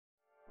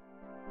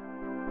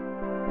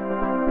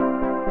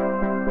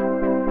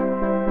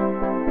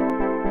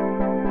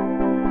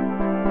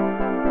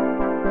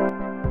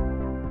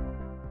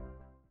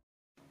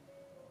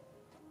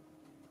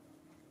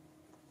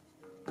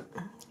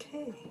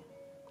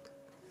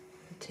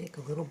take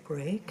a little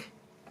break.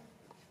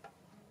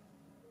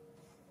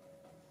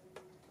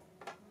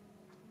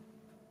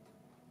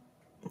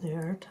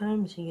 There are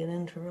times you get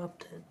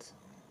interrupted, so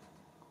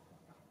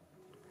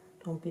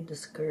don't be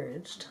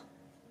discouraged.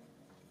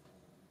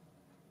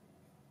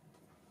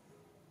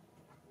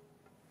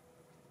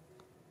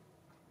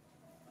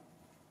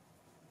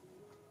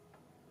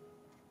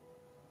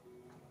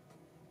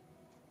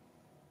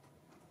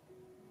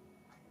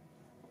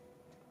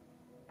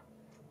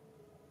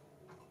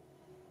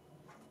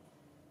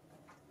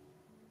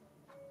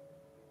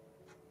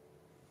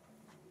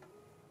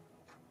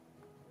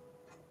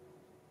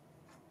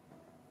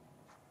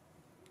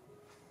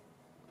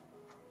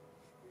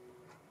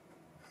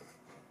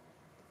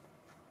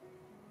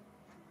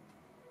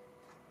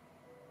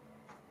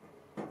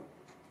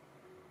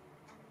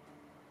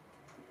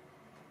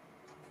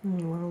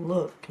 You want to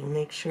look and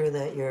make sure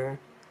that you're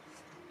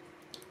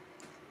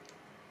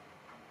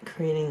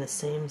creating the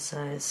same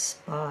size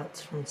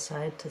spots from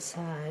side to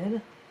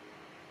side.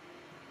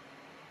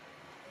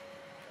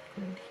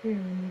 Right here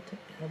I need to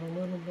add a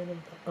little bit of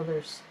the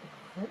other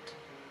spot,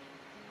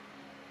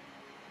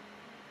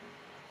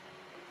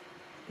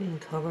 being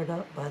covered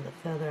up by the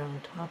feather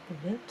on top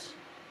of it.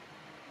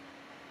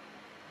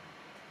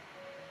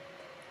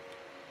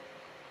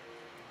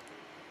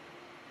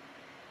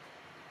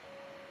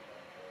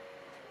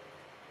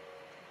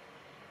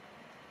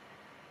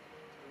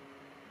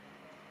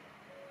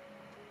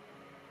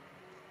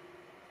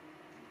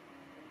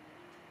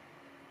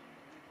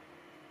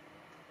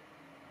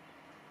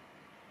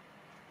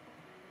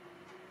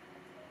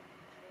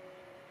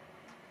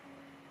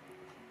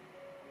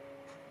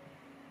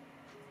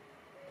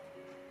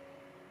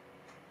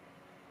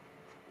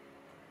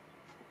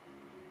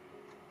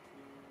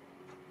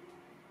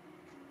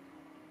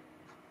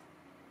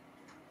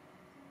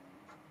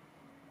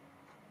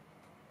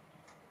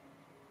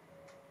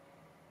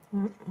 I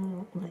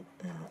don't like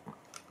that.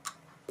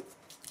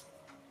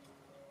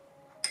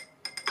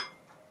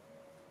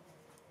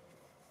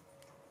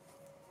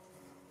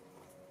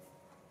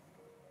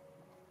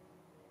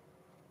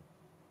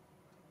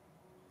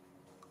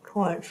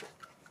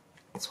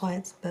 That's why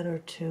it's better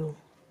to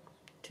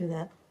do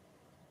that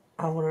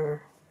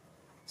outer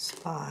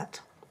spot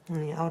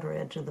on the outer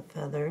edge of the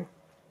feather,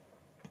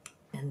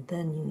 and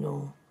then you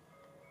know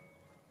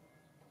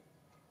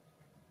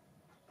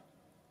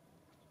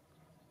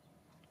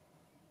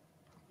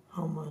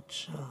how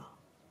much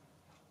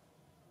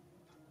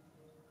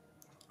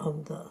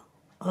of the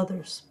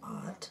other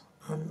spot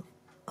on the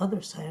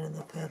other side of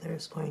the feather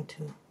is going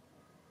to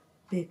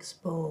be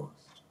exposed.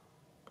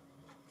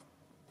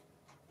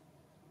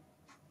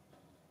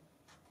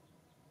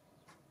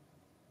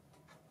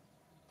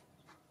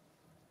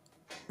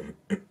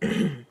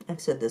 I've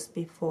said this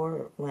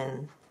before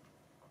in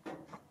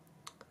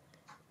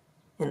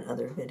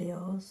other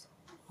videos.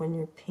 When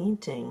you're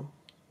painting,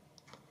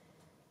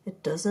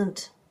 it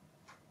doesn't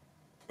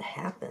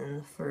happen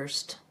the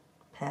first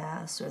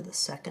pass or the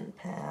second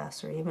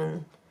pass or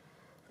even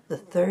the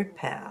third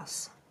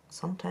pass.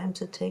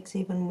 Sometimes it takes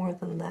even more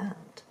than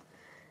that.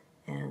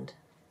 And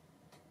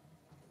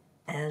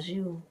as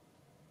you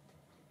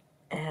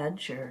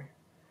add your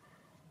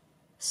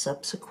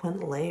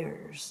subsequent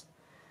layers,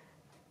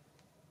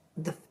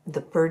 the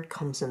bird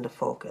comes into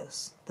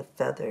focus. The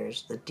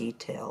feathers, the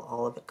detail,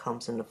 all of it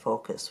comes into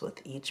focus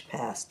with each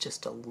pass,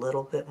 just a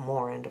little bit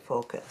more into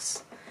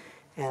focus.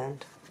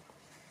 And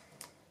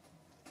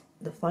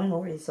the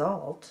final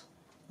result,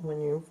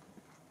 when you've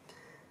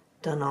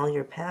done all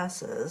your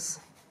passes,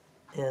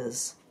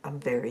 is a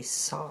very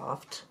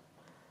soft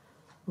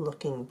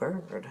looking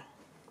bird.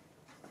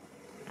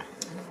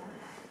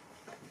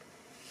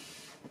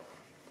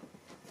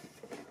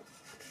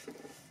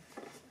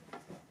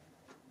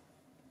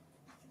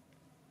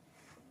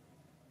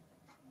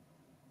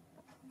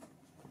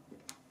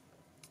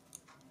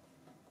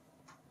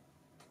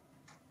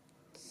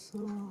 So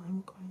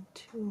I'm going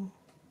to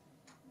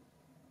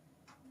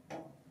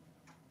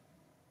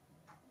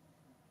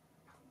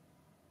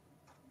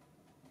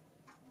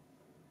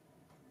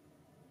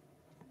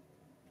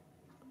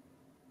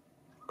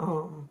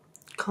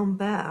come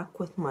back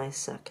with my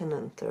second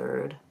and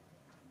third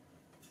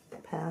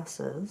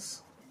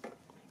passes. Make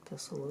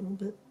this a little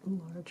bit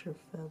larger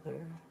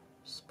feather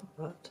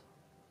spot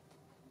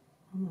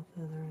on the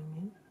feather, I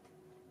mean.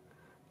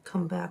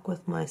 Come back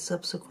with my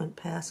subsequent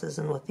passes,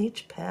 and with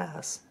each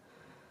pass,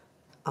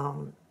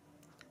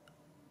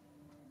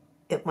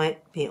 it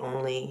might be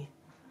only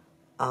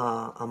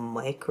a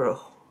micro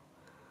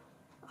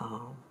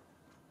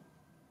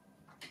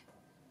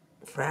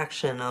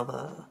fraction of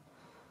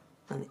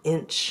an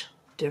inch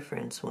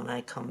difference when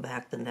I come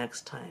back the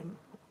next time.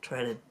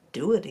 Try to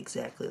do it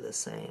exactly the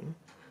same,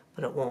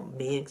 but it won't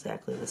be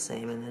exactly the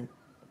same, and then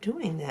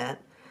doing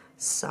that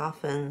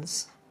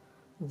softens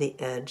the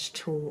edge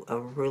to a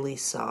really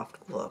soft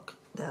look.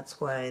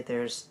 That's why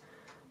there's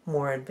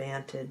more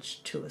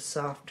advantage to a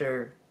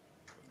softer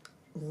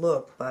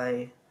look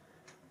by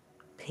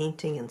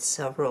painting in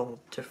several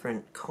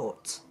different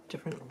coats,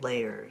 different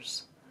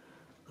layers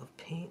of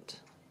paint.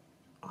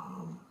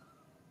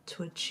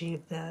 to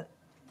achieve that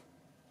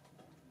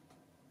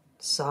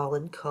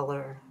solid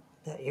color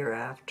that you're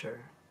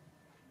after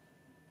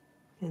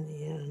in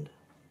the end.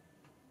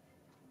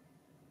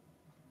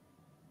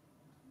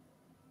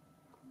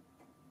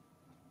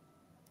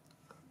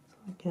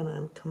 So again,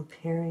 I'm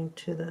comparing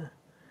to the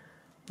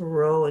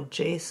row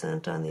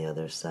adjacent on the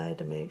other side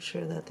to make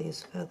sure that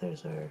these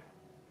feathers are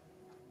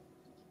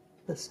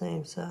the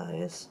same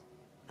size.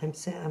 I'm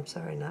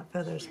sorry, not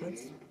feathers, but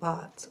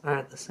spots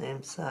aren't the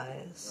same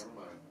size.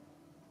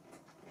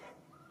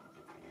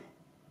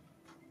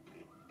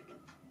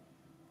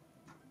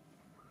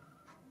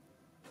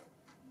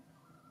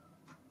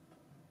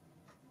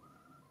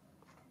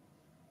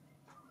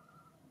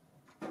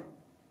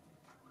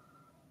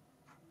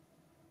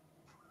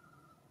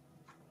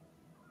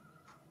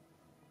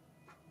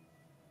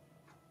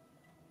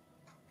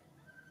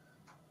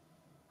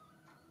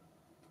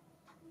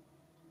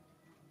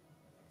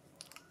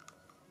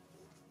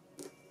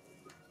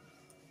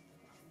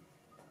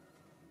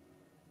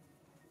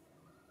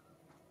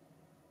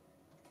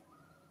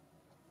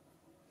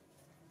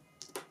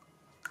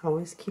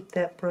 Always keep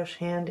that brush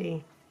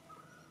handy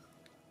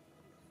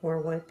for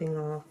wiping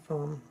off.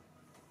 Oh,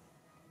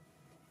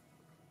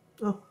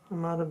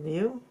 I'm out of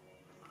view.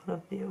 Out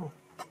of view.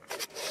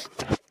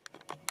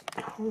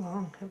 How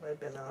long have I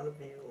been out of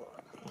view, Laurie?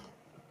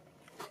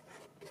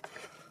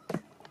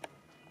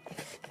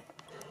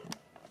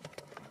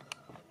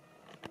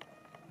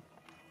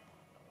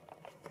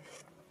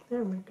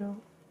 There we go.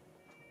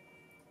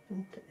 I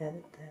have to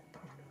edit that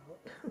part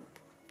out.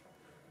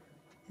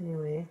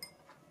 Anyway.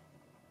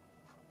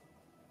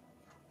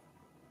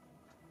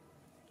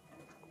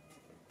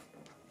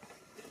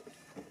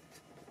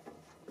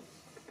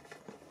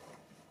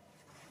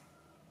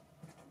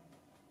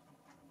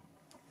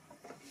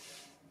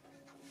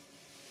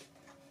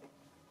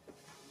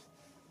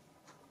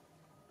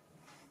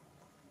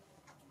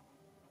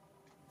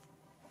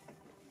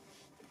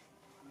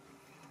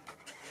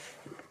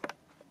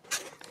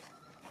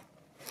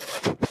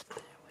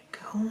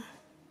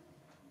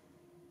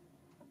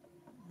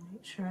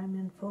 Make sure I'm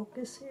in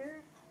focus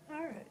here. All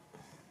right.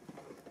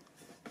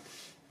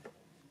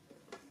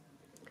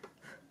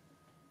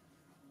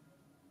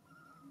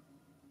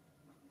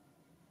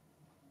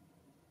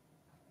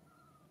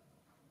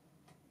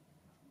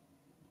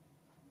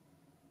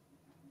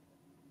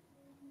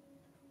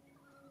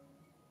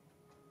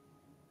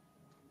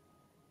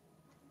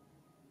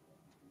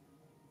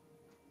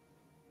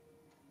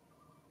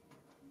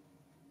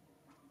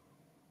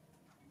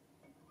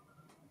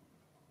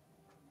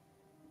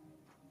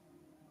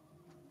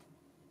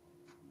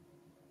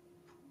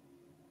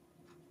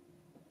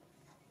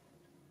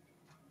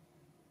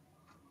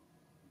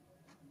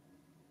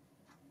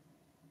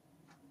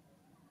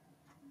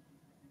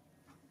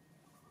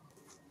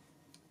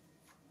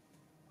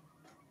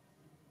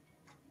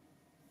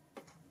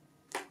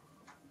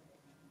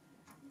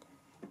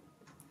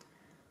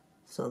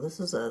 So this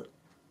is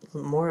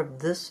more of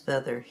this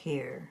feather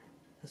here.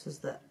 This is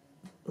the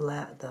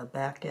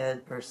back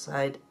edge or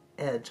side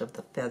edge of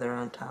the feather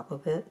on top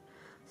of it.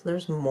 So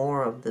there's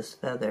more of this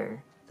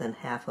feather than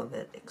half of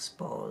it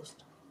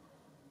exposed.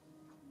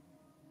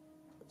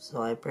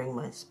 So I bring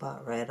my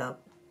spot right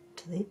up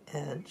to the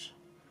edge.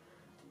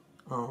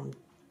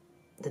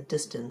 The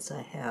distance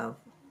I have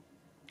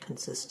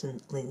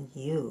consistently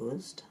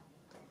used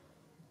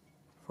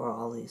for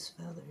all these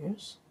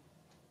feathers.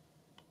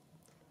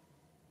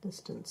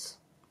 Distance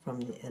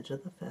from the edge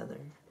of the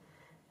feather.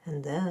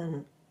 And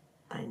then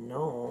I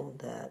know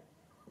that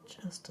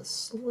just a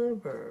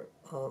sliver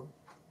of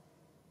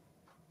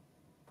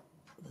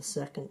the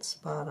second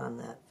spot on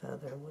that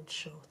feather would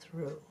show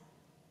through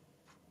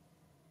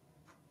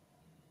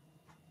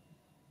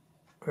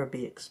or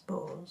be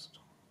exposed.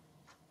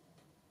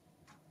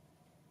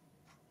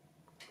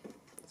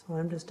 So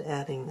I'm just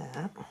adding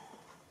that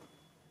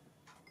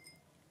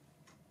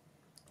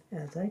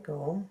as I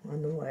go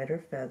on the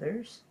wider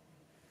feathers,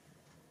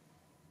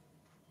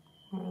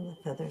 or the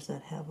feathers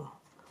that have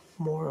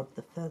more of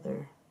the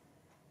feather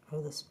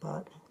or the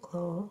spot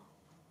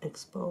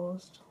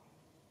exposed.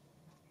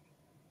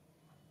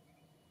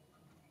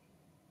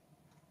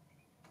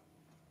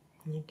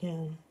 And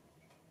again,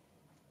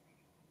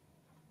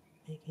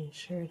 making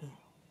sure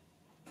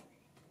to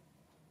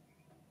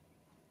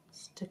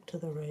stick to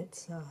the right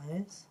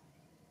size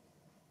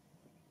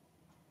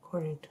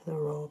according to the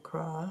row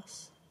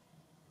across.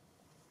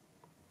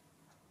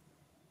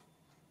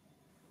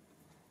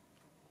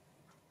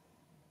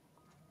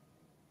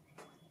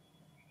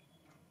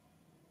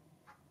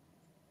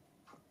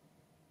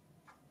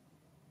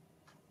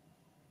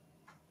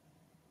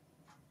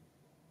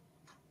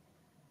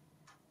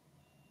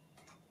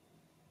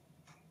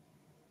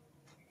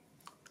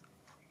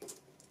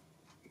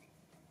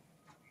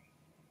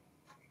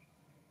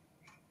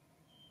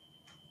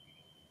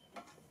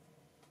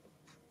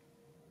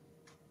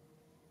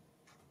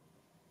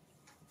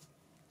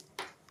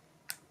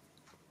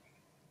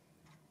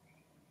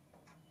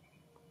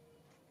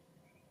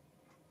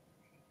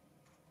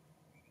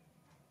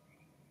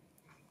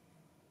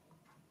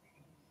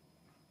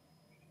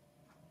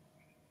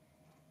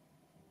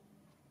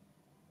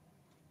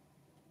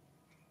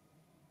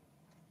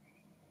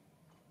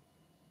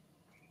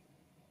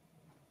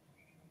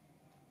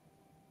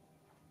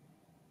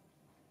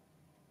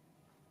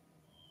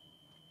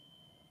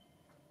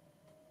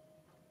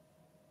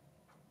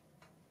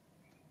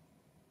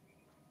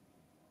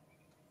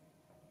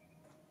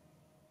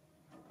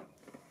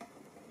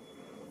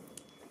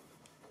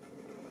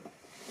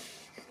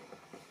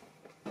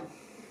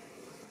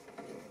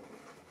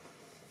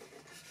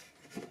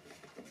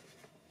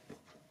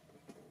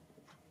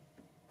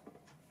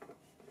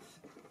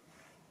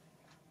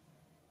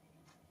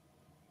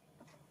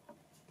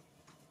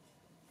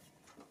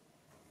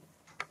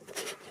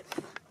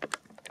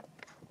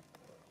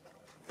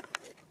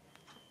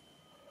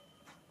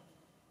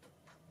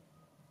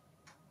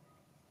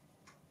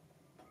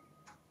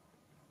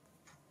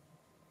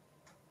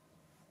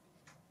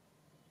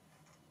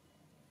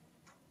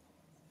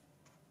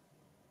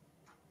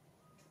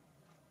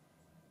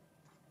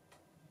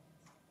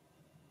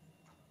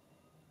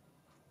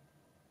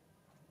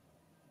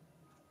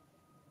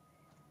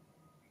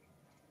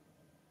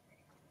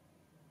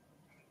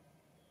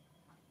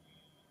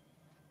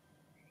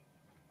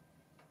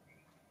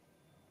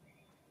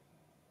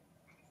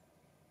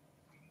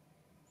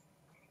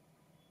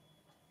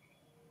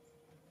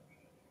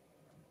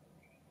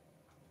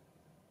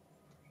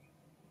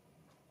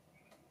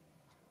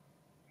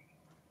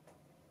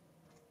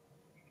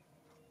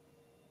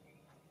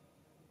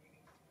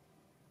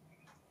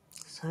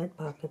 side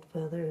pocket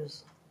feather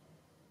is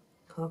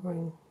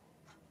covering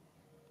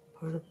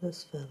part of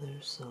this feather,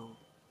 so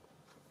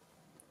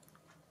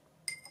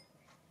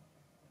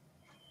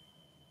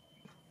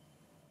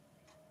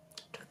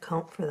to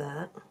account for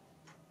that,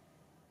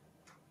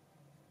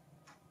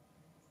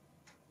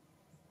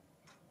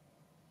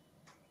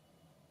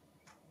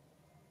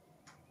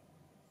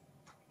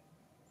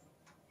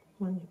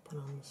 when you put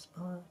on the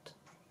spot,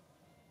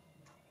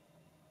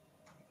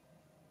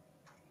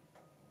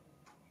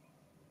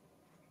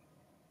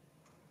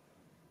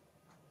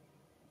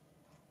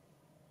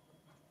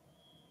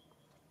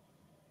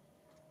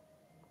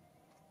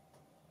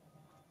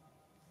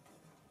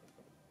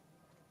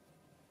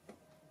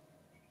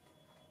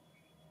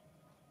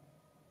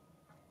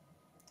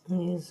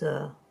 use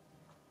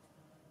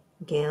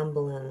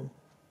Gamblin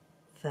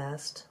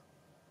fast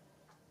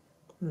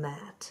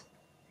matte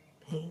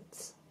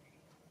paints.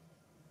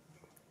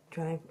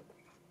 Dry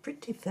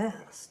pretty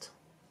fast.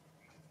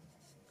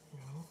 You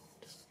know,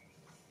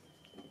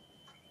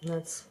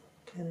 that's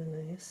kind of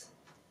nice.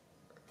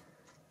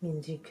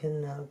 Means you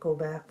can go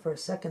back for a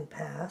second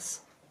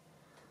pass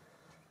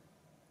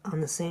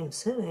on the same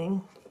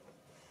sitting.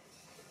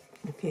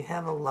 If you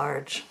have a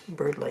large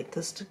bird like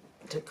this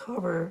to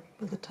cover,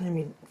 by the time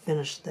you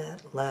finish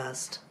that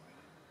last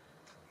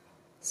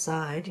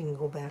side, you can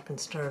go back and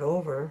start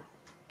over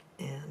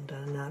and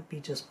not be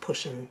just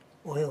pushing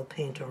oil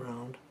paint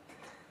around.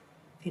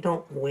 If you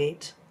don't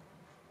wait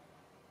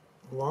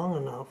long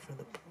enough for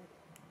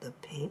the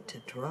paint to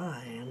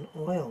dry, and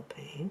oil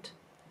paint,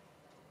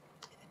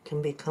 it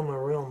can become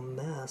a real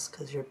mess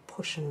because you're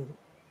pushing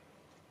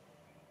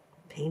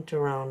paint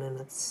around and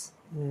it's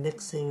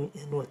mixing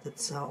in with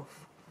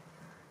itself,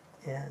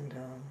 and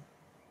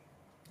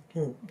it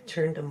can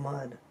turn to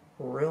mud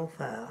real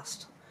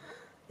fast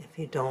if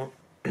you don't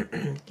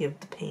give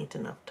the paint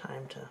enough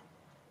time to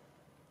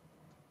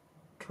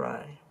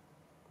dry.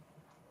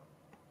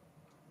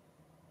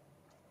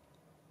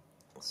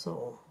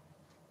 So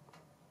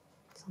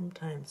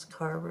sometimes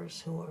carvers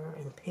who are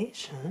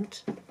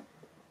impatient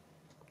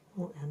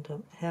will end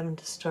up having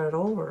to start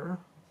over,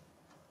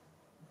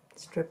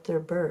 strip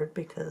their bird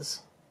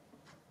because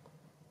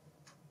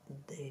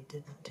they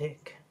didn't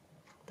take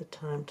the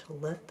time to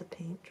let the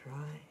paint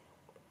dry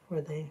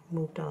before they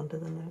moved on to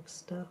the next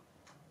step.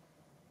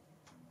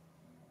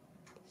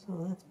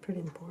 So that's pretty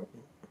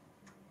important.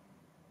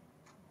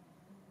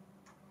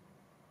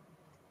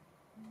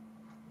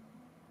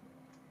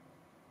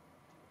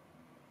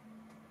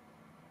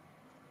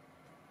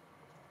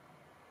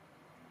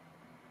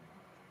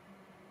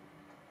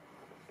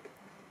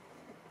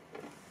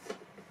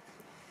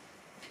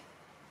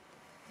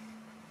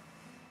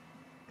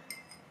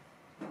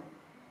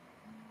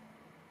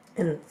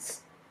 And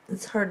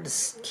it's hard to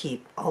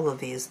keep all of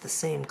these the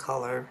same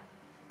color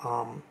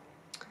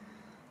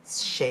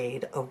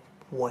shade of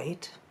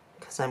white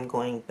because I'm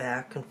going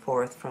back and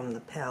forth from the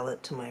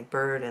palette to my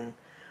bird, and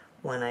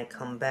when I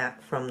come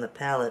back from the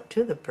palette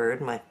to the bird,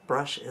 my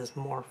brush is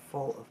more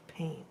full of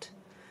paint.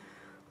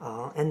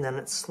 And then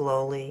it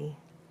slowly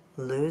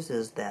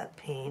loses that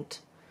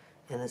paint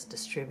and is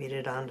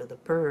distributed onto the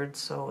bird,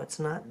 so it's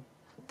not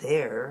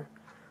there,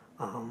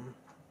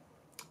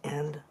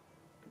 and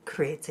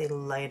creates a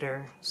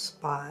lighter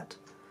spot.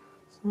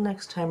 So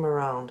next time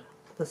around,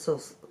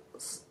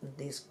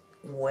 these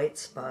white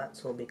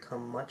spots will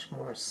become much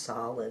more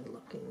solid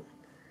looking,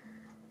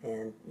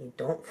 and you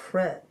don't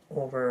fret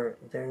over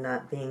there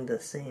not being the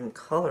same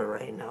color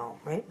right now.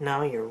 Right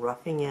now you're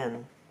roughing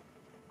in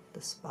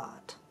the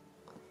spots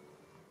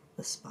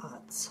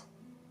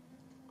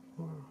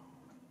more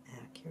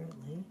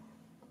accurately.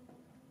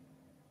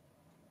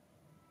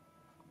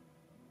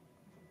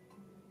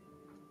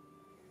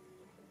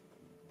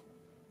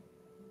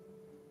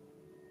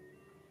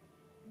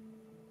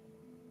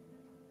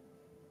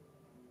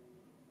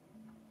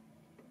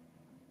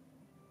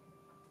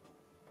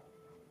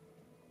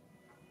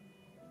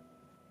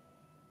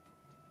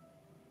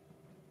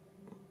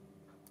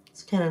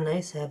 It's kind of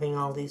nice having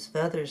all these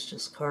feathers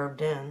just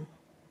carved in.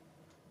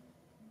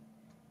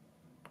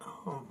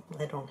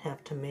 I don't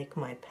have to make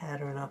my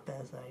pattern up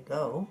as I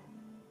go.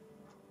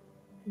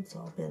 It's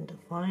all been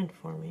defined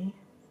for me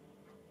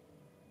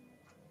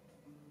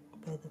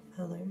by the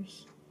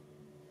feathers.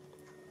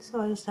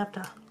 So I just have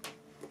to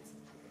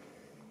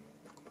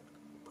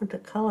put the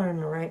color in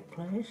the right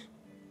place.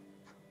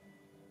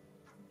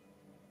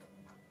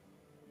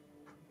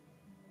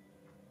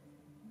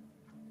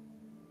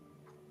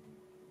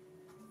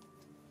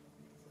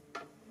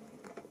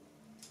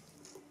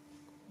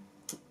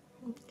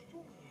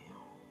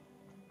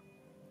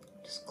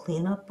 Just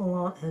clean up a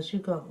lot as you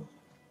go.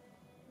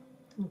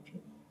 If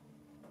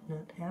you're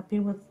not happy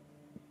with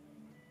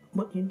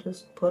what you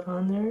just put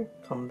on there,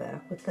 come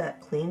back with that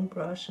clean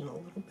brush and a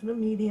little bit of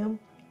medium.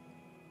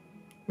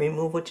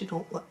 Remove what you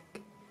don't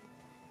like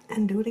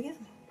and do it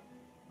again.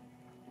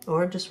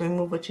 Or just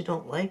remove what you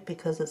don't like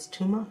because it's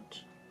too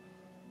much.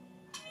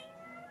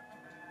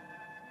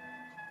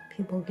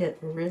 People get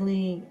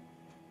really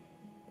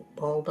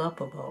balled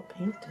up about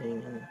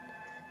painting, and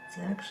it's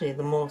actually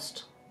the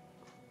most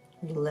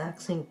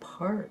relaxing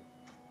part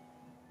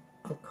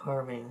of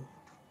carving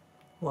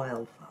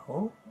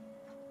wildfowl,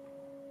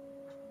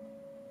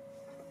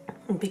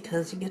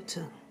 because you get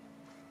to,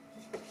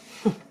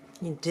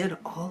 you did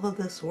all of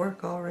this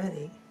work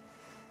already,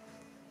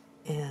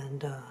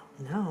 and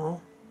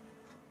now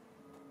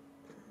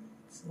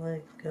it's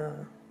like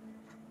you're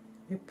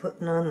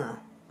putting on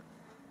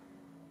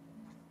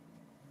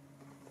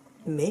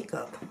the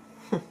makeup.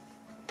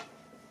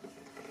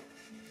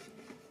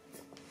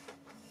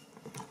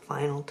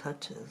 Final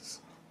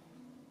touches.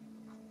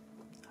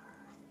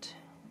 Alright,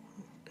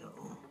 here we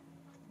go.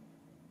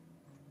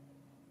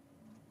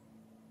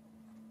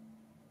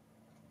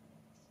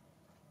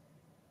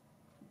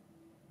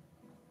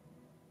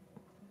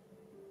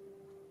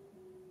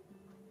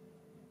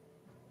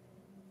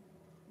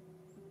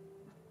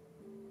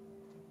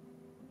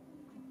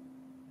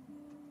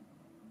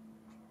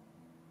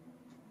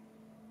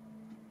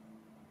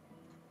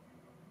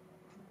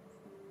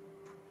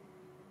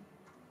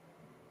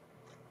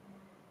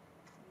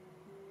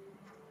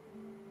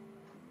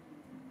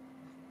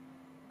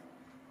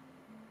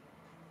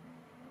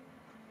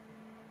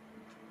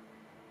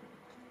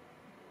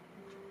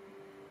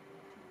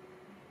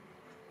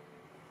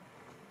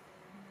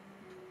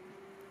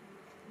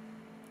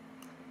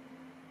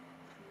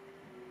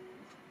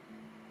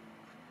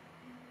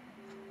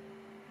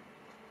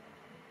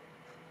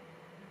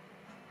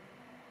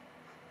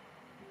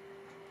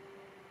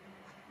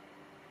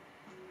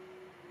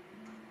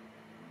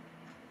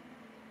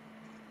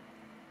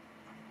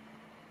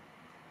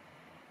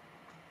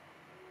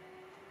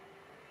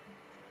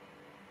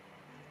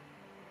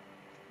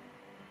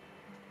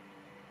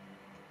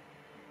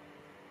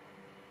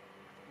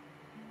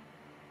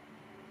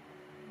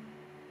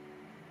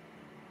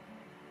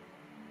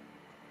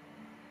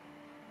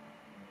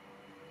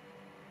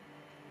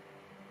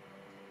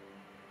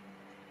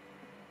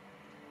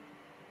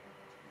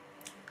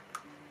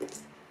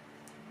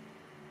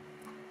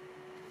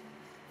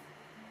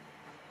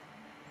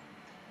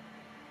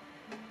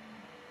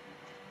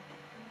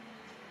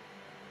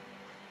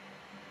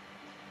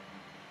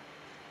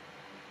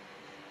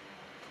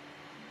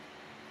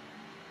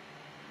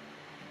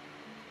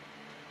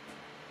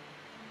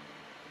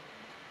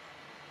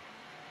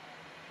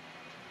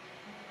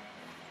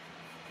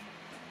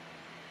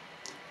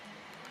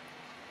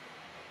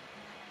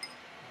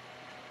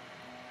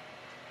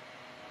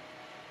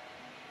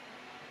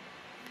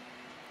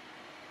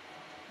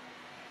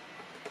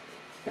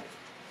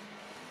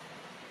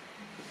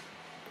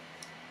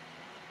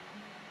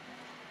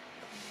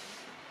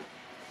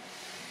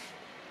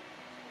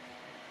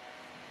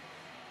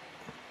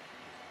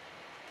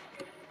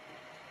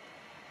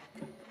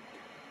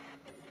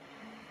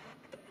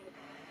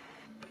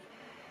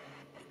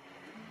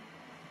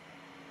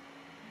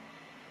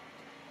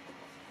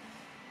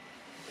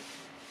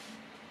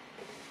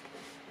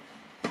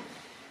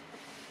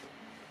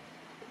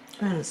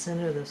 Trying to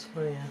center this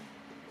for you.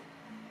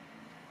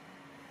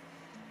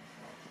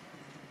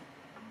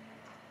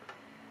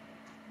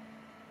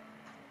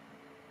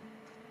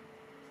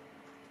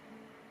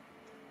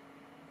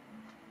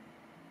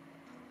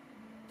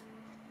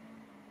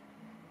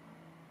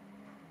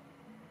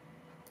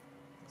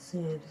 See,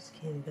 I just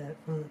came back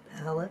from the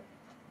palette.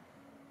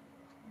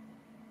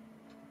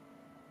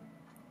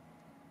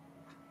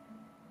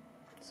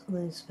 So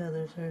these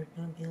feathers are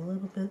going to be a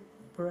little bit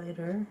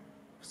brighter.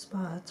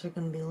 Spots are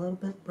going to be a little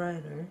bit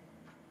brighter.